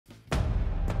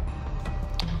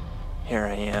Here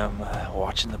I am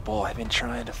watching the bull I've been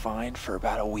trying to find for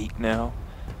about a week now.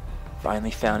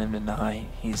 Finally found him tonight.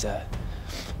 He's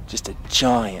just a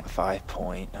giant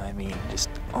 5-point. I mean, just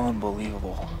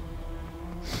unbelievable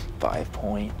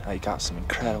 5-point. I got some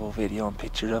incredible video and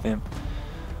pictures of him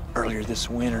earlier this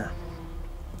winter.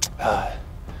 I'm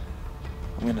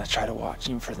gonna try to watch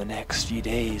him for the next few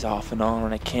days off and on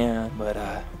when I can,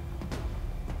 but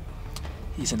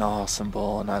he's an awesome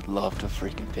bull and I'd love to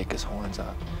freaking pick his horns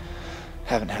up.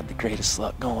 Haven't had the greatest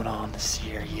luck going on this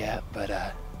year yet, but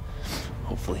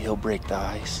hopefully he'll break the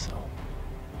ice, so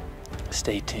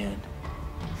stay tuned.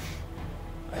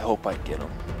 I hope I get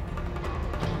him.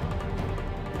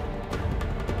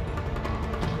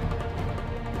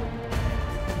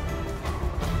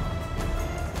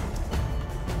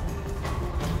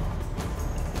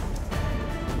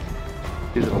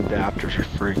 These little adapters are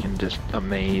freaking just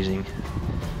amazing.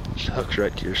 Just hooks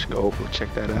right to your scope. We'll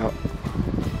check that out.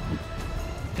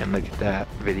 And look at that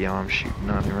video I'm shooting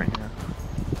on him right now.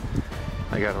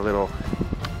 I got a little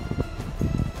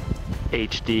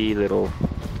HD little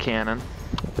Canon.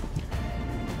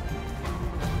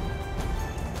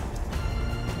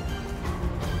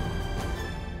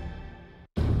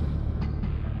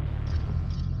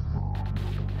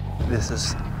 This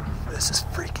is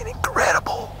freaking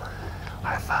incredible.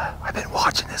 I've been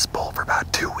watching this bull for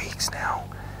about 2 weeks now.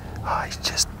 He's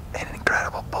just an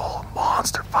incredible bull,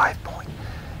 monster 5-point.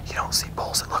 You don't see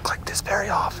bulls that look like this very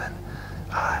often.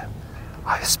 I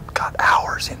got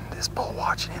hours in this bull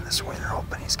watching him this winter,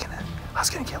 hoping I was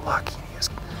gonna get lucky and he was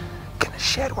gonna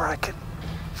shed where I could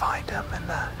find him and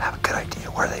have a good idea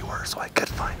where they were so I could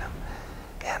find them.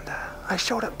 And I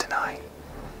showed up tonight,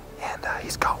 and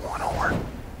he's got one horn.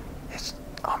 This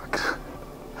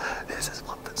is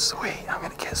flipping sweet. I'm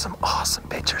gonna get some awesome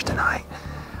pictures tonight.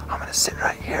 I'm gonna sit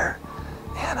right here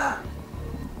and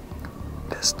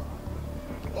just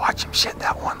watch him shed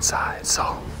that one side.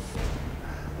 So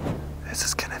this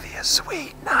is gonna be a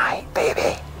sweet night,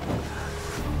 baby.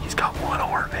 He's got one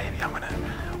horn, baby. I'm gonna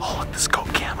hold the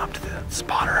scope cam up to the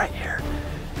spotter right here,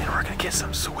 and we're gonna get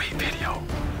some sweet video.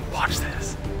 Watch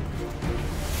this.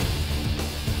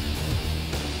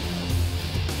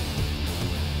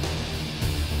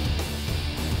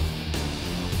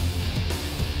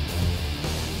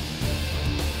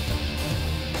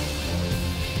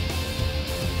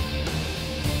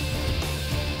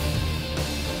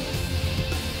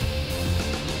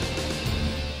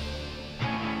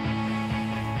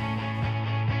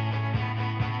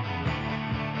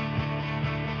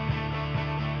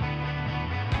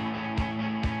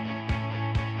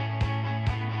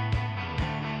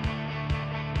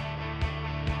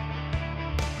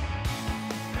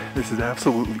 This is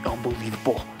absolutely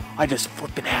unbelievable. I just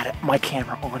flipping had it, my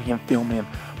camera on him, filming him,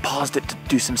 paused it to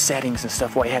do some settings and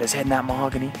stuff while he had his head in that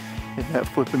mahogany, and that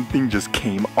flipping thing just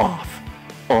came off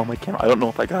on my camera. I don't know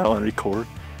if I got it on record,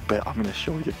 but I'm gonna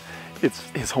show you.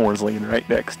 His horn's laying right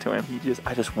next to him.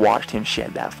 I just watched him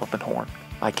shed that flipping horn.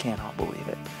 I cannot believe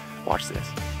it. Watch this.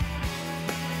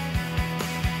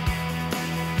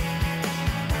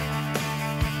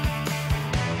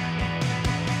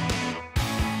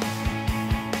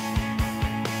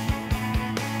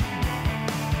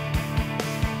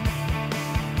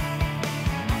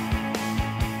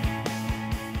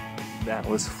 That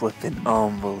was flipping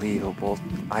unbelievable.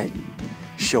 I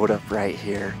showed up right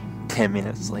here 10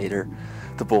 minutes later.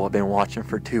 The bull I've been watching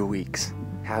for 2 weeks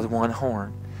has one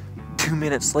horn. 2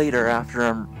 minutes later,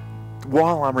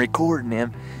 while I'm recording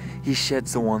him, he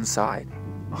sheds the one side.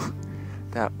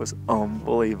 That was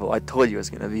unbelievable. I told you it was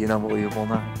gonna be an unbelievable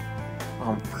night.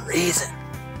 I'm freezing.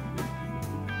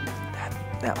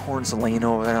 That horn's laying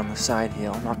over there on the side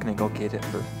hill. I'm not gonna go get it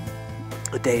for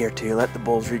a day or two. Let the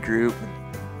bulls regroup and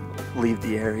leave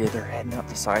the area. They're heading up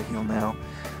the side hill now.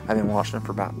 I've been watching them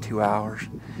for about 2 hours.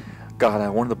 God,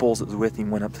 one of the bulls that was with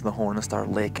him went up to the horn and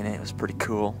started licking it. It was pretty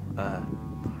cool.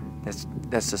 That's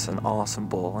just an awesome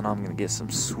bull, and I'm gonna get some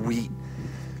sweet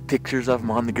pictures of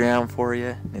him on the ground for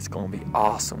you. It's gonna be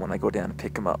awesome when I go down and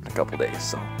pick him up in a couple days.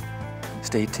 So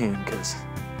stay tuned, because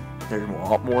there's a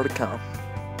lot more to come.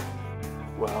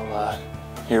 Well,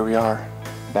 here we are,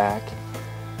 back.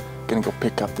 Gonna go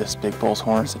pick up this big bull's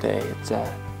horns today. It's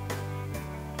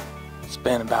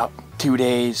been about 2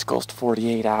 days, close to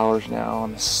 48 hours now,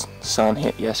 and the sun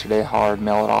hit yesterday hard,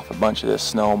 melted off a bunch of this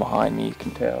snow behind me, you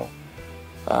can tell.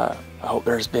 I hope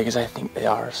they're as big as I think they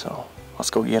are, so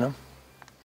let's go get them.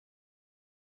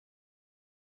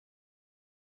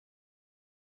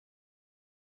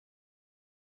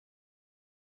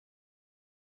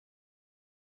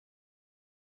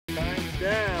 Time's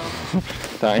down.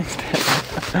 Time's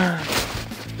down.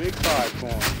 Big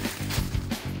 5-point.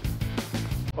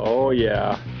 Oh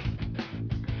yeah.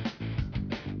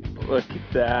 Look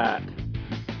at that.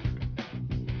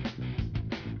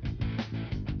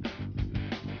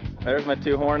 There's my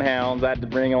 2 horn hounds I had to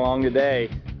bring along today.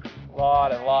 A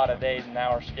lot of days and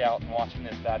hours scouting, watching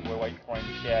this bad boy waiting for him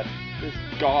to shed. This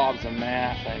gobs of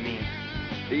mass, I mean,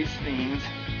 these things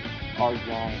are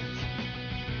giants.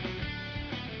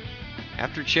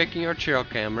 After checking our trail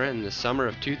camera in the summer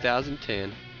of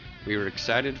 2010, we were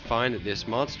excited to find that this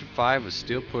Monster 5 was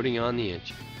still putting on the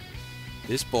inch.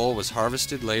 This bull was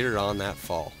harvested later on that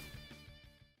fall.